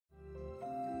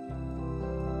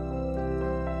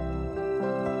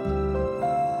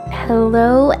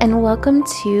Hello and welcome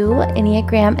to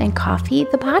Enneagram and Coffee,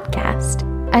 the podcast.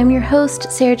 I'm your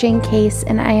host, Sarah Jane Case,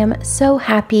 and I am so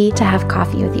happy to have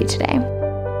coffee with you today.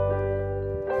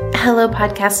 Hello,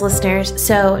 podcast listeners.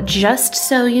 So just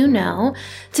so you know,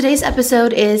 today's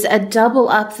episode is a double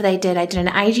up that I did. I did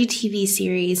an IGTV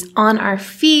series on our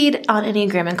feed on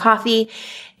Enneagram and Coffee.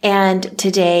 And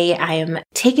today I am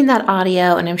taking that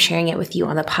audio and I'm sharing it with you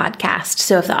on the podcast.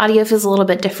 So if the audio feels a little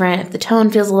bit different, if the tone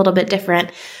feels a little bit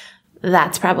different,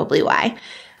 that's probably why.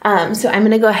 So I'm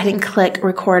going to go ahead and click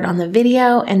record on the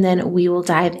video and then we will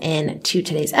dive into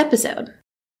today's episode.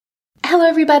 Hello,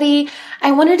 everybody.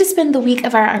 I wanted to spend the week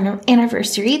of our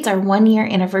anniversary. It's our 1-year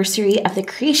anniversary of the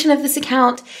creation of this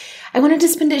account. I wanted to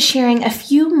spend it sharing a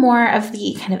few more of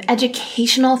the kind of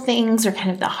educational things or kind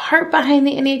of the heart behind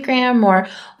the Enneagram or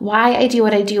why I do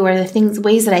what I do or the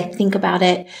ways that I think about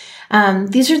it.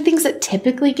 These are things that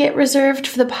typically get reserved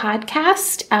for the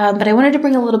podcast, but I wanted to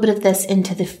bring a little bit of this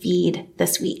into the feed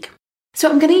this week. So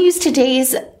I'm going to use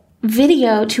today's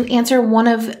video to answer one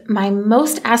of my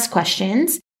most asked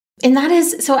questions. And that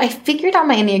is, so I figured out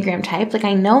my Enneagram type, like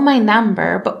I know my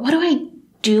number, but what do I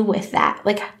do with that?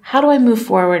 Like, how do I move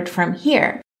forward from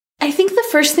here? I think the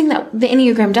first thing that the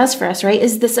Enneagram does for us, right,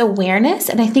 is this awareness.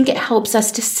 And I think it helps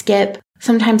us to skip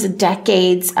sometimes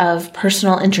decades of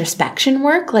personal introspection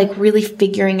work, like really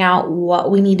figuring out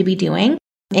what we need to be doing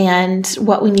and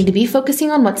what we need to be focusing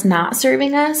on, what's not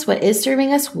serving us, what is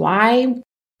serving us, why.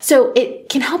 So it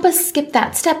can help us skip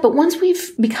that step. But once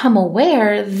we've become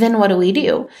aware, then what do we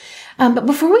do? But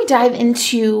before we dive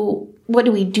into what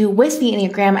do we do with the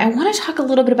Enneagram, I want to talk a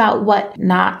little bit about what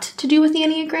not to do with the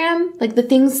Enneagram, like the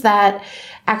things that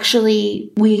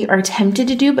actually we are tempted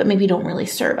to do, but maybe don't really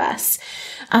serve us.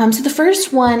 So the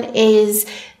first one is,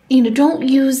 don't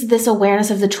use this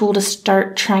awareness of the tool to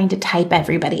start trying to type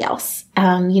everybody else.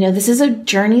 This is a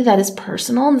journey that is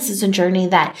personal. And this is a journey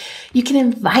that you can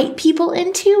invite people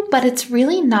into, but it's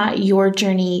really not your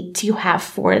journey to have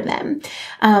for them.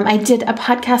 I did a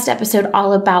podcast episode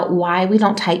all about why we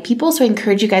don't type people. So I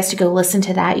encourage you guys to go listen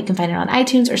to that. You can find it on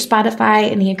iTunes or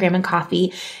Spotify. Enneagram and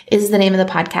Coffee is the name of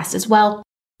the podcast as well.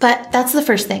 But that's the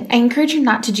first thing. I encourage you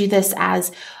not to do this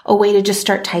as a way to just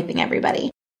start typing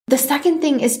everybody. The second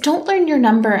thing is don't learn your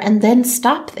number and then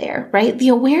stop there, right? The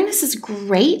awareness is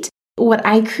great. What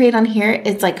I create on here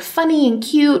is like funny and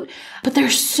cute, but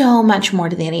there's so much more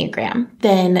to the Enneagram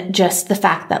than just the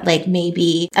fact that like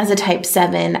maybe as a type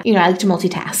 7, I like to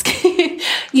multitask.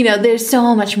 There's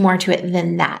so much more to it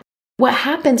than that. What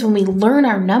happens when we learn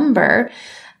our number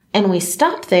and we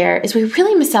stop there is we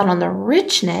really miss out on the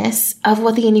richness of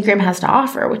what the Enneagram has to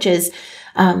offer, which is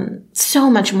so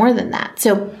much more than that.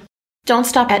 So don't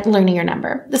stop at learning your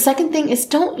number. The second thing is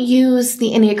don't use the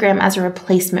Enneagram as a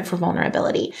replacement for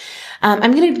vulnerability.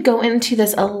 I'm going to go into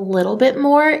this a little bit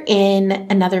more in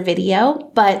another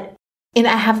video, but I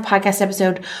have a podcast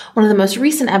episode, one of the most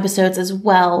recent episodes as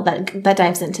well, that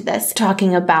dives into this,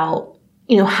 talking about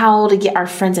how to get our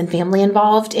friends and family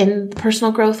involved in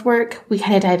personal growth work. We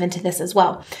kind of dive into this as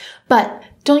well. But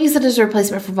don't use it as a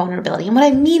replacement for vulnerability. And what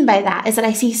I mean by that is that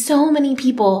I see so many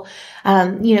people,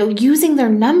 using their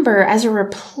number as a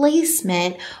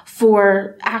replacement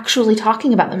for actually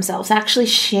talking about themselves, actually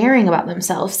sharing about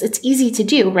themselves. It's easy to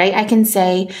do, right? I can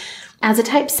say, as a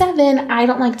type 7, I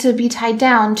don't like to be tied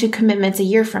down to commitments a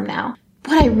year from now.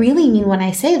 What I really mean when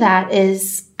I say that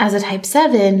is, as a type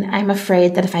 7, I'm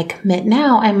afraid that if I commit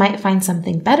now, I might find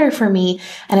something better for me,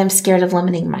 and I'm scared of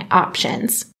limiting my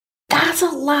options. That's a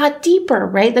lot deeper,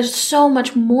 right? There's so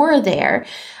much more there.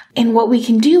 And what we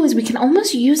can do is we can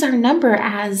almost use our number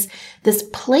as this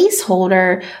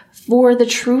placeholder for the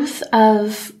truth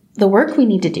of the work we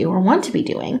need to do or want to be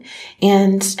doing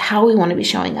and how we want to be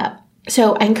showing up.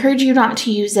 So I encourage you not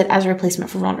to use it as a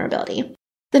replacement for vulnerability.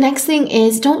 The next thing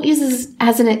is don't use this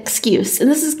as an excuse.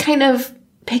 And this is kind of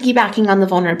piggybacking on the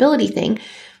vulnerability thing.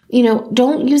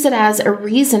 Don't use it as a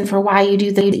reason for why you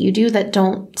do that you do that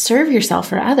don't serve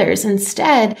yourself or others.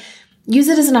 Instead, use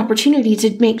it as an opportunity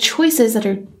to make choices that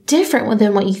are different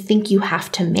than what you think you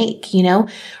have to make,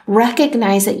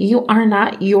 Recognize that you are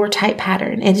not your type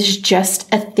pattern. It is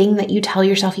just a thing that you tell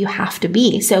yourself you have to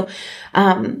be. So,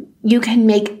 you can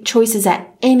make choices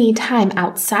at any time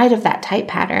outside of that type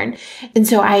pattern. And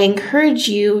so I encourage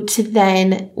you to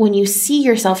then, when you see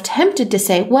yourself tempted to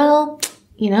say, well,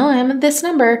 I'm at this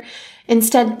number,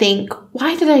 instead think,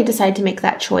 why did I decide to make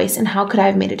that choice? And how could I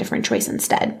have made a different choice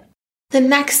instead? The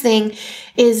next thing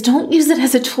is don't use it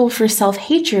as a tool for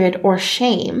self-hatred or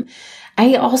shame.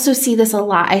 I also see this a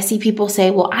lot. I see people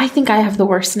say, well, I think I have the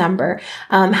worst number.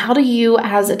 How do you,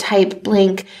 as a type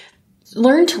blank,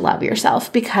 learn to love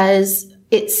yourself? Because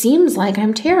it seems like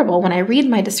I'm terrible. When I read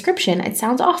my description, it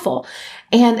sounds awful.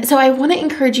 And so I want to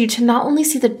encourage you to not only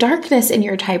see the darkness in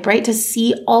your type, right? To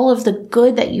see all of the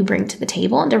good that you bring to the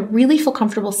table and to really feel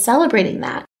comfortable celebrating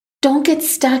that. Don't get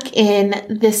stuck in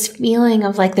this feeling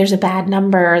of like there's a bad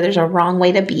number, there's a wrong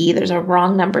way to be, there's a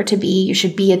wrong number to be, you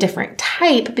should be a different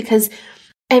type, because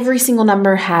every single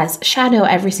number has shadow,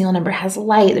 every single number has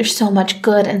light. There's so much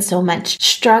good and so much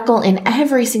struggle in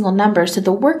every single number. So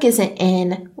the work isn't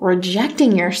in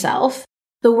rejecting yourself.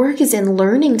 The work is in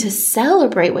learning to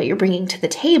celebrate what you're bringing to the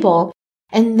table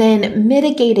and then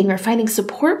mitigating or finding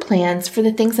support plans for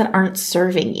the things that aren't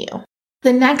serving you.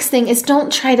 The next thing is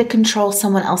don't try to control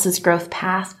someone else's growth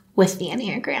path with the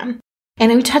Enneagram.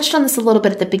 And we touched on this a little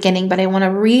bit at the beginning, but I want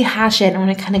to rehash it. I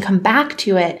want to kind of come back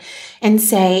to it and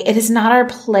say it is not our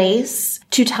place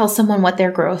to tell someone what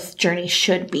their growth journey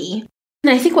should be.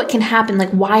 And I think what can happen,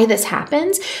 like why this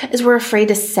happens, is we're afraid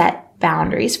to set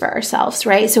boundaries for ourselves,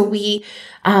 right? So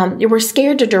we're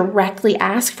scared to directly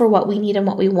ask for what we need and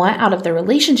what we want out of the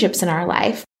relationships in our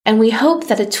life. And we hope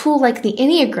that a tool like the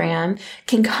Enneagram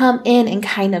can come in and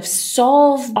kind of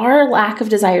solve our lack of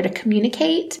desire to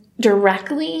communicate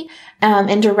directly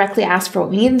and directly ask for what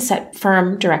we need and set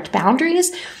firm, direct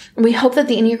boundaries. We hope that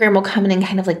the Enneagram will come in and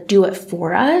kind of like do it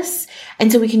for us.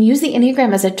 And so we can use the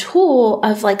Enneagram as a tool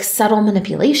of like subtle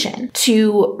manipulation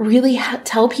to really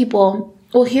tell people,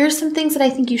 well, here's some things that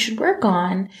I think you should work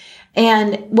on.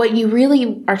 And what you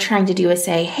really are trying to do is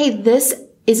say, hey, this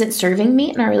isn't serving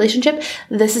me in our relationship.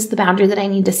 This is the boundary that I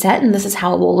need to set, and this is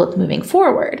how it will look moving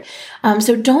forward.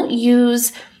 So don't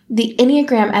use the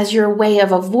Enneagram as your way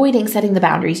of avoiding setting the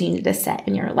boundaries you need to set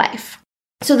in your life.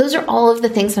 So those are all of the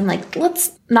things I'm like,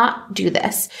 let's not do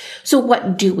this. So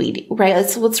what do we do, right?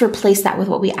 Let's replace that with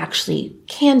what we actually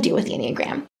can do with the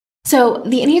Enneagram. So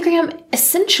the Enneagram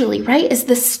essentially, right, is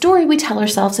the story we tell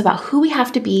ourselves about who we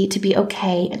have to be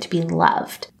okay and to be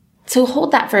loved. So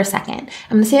hold that for a second.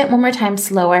 I'm going to say it one more time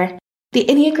slower. The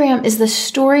Enneagram is the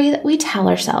story that we tell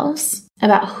ourselves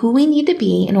about who we need to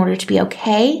be in order to be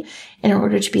okay and in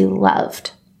order to be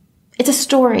loved. It's a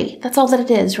story. That's all that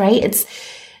it is, right?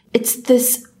 It's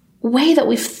this way that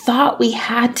we've thought we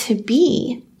had to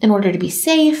be in order to be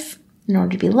safe, in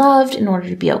order to be loved, in order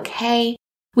to be okay.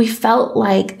 We felt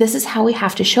like this is how we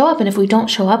have to show up. And if we don't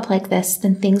show up like this,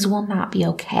 then things will not be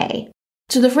okay.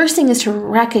 So the first thing is to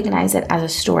recognize it as a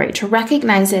story, to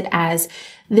recognize it as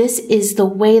this is the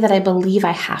way that I believe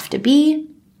I have to be,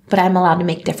 but I'm allowed to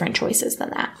make different choices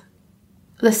than that.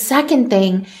 The second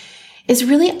thing is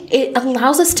really, it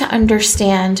allows us to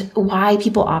understand why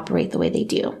people operate the way they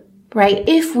do, right?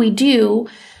 If we do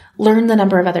learn the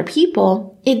number of other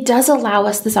people, it does allow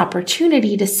us this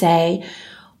opportunity to say,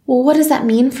 well, what does that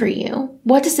mean for you?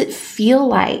 What does it feel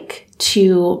like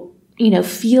to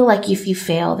feel like if you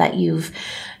fail,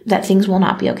 that things will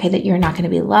not be okay, that you're not going to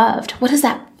be loved? What does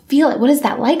that feel like? What is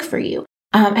that like for you?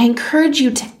 I encourage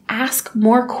you to ask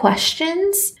more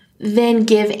questions than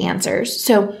give answers.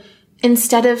 So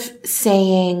instead of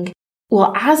saying,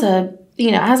 well, as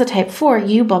a type 4,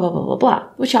 you blah, blah, blah, blah, blah,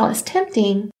 which all is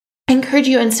tempting, I encourage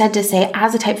you instead to say,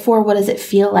 as a type 4, what does it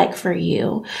feel like for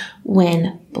you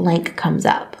when blank comes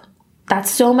up?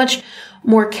 That's so much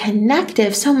more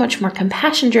connective, so much more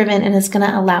compassion driven, and it's going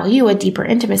to allow you a deeper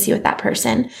intimacy with that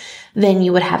person than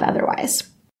you would have otherwise.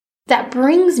 That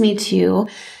brings me to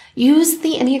use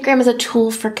the Enneagram as a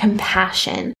tool for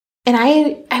compassion. And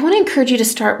I want to encourage you to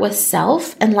start with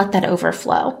self and let that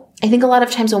overflow. I think a lot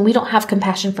of times when we don't have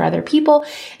compassion for other people,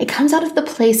 it comes out of the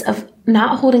place of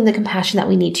not holding the compassion that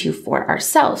we need to for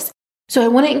ourselves. So I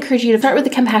want to encourage you to start with the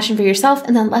compassion for yourself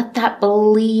and then let that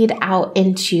bleed out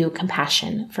into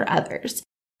compassion for others.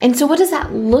 And so what does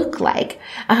that look like?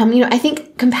 I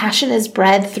think compassion is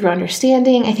bred through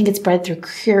understanding. I think it's bred through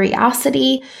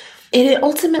curiosity. It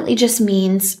ultimately just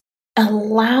means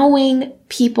allowing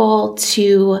people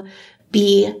to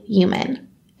be human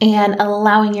and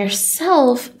allowing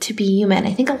yourself to be human.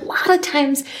 I think a lot of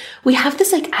times we have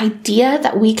this idea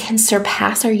that we can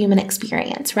surpass our human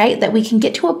experience, right? That we can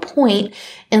get to a point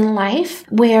in life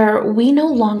where we no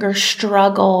longer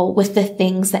struggle with the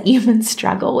things that humans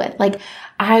struggle with.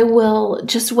 I will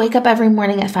just wake up every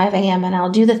morning at 5 a.m. and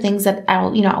I'll do the things that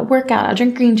I'll work out, I'll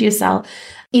drink green juice, I'll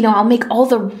make all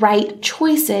the right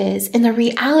choices. And the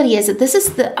reality is that this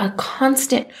is a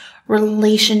constant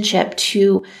relationship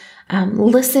to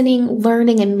listening,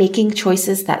 learning, and making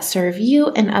choices that serve you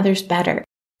and others better.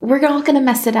 We're all going to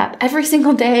mess it up. Every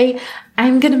single day,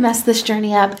 I'm going to mess this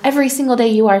journey up. Every single day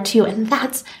you are too. And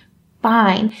that's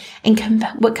fine. And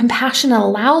what compassion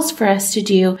allows for us to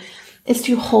do is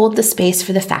to hold the space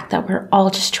for the fact that we're all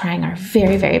just trying our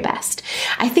very, very best.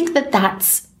 I think that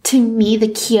that's, To me, the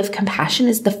key of compassion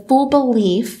is the full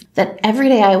belief that every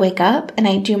day I wake up and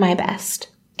I do my best.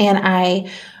 And I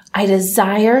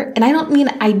desire, and I don't mean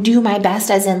I do my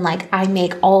best as in like I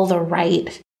make all the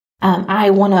right.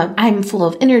 I'm full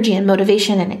of energy and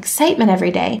motivation and excitement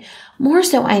every day. More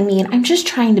so, I mean, I'm just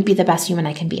trying to be the best human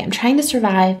I can be. I'm trying to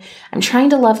survive. I'm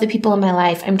trying to love the people in my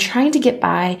life. I'm trying to get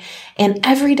by. And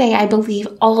every day I believe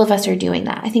all of us are doing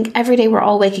that. I think every day we're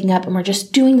all waking up and we're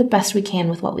just doing the best we can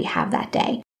with what we have that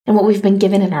day and what we've been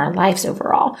given in our lives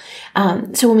overall.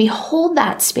 So when we hold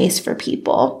that space for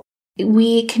people,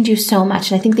 we can do so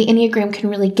much. And I think the Enneagram can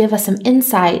really give us some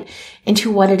insight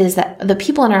into what it is that the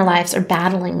people in our lives are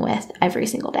battling with every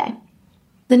single day.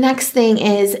 The next thing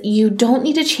is you don't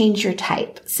need to change your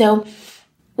type. So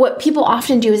what people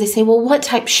often do is they say, well, what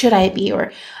type should I be?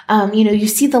 Or, you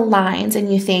see the lines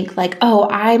and you think like, oh,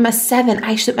 I'm a 7.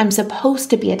 I'm supposed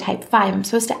to be a type 5. I'm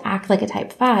supposed to act like a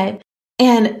type 5.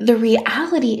 And the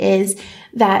reality is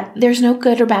that there's no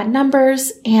good or bad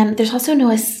numbers. And there's also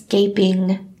no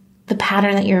escaping the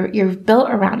pattern that you've built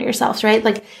around yourselves, right?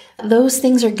 Like those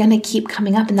things are going to keep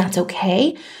coming up and that's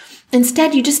okay.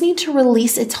 Instead, you just need to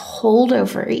release its hold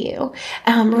over you.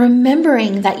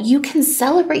 Remembering that you can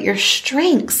celebrate your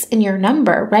strengths in your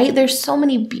number, right? There's so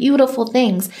many beautiful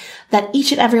things that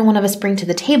each and every one of us bring to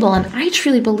the table. And I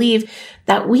truly believe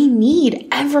that we need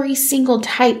every single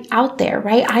type out there,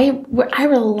 right? I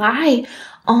rely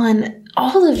on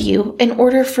all of you in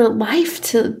order for life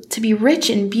to be rich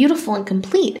and beautiful and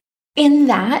complete. In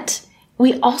that,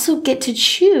 we also get to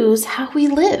choose how we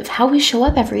live, how we show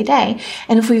up every day.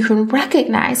 And if we can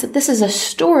recognize that this is a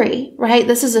story, right?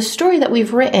 This is a story that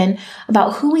we've written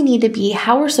about who we need to be,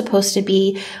 how we're supposed to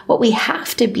be, what we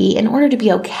have to be in order to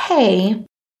be okay,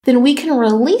 then we can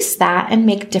release that and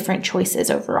make different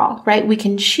choices overall, right? We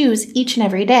can choose each and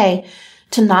every day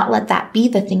to not let that be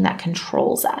the thing that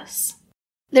controls us.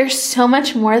 There's so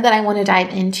much more that I want to dive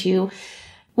into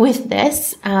with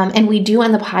this. And we do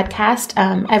on the podcast,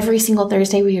 every single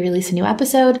Thursday, we release a new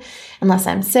episode, unless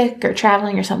I'm sick or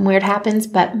traveling or something weird happens.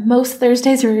 But most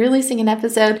Thursdays we're releasing an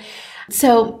episode.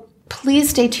 So please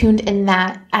stay tuned in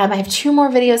that. I have 2 more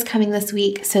videos coming this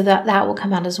week, so that will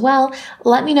come out as well.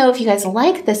 Let me know if you guys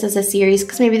like this as a series,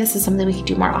 because maybe this is something we can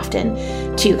do more often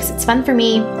too, because it's fun for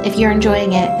me. If you're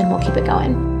enjoying it, then we'll keep it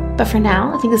going. But for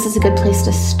now, I think this is a good place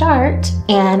to start,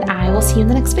 and I will see you in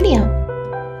the next video.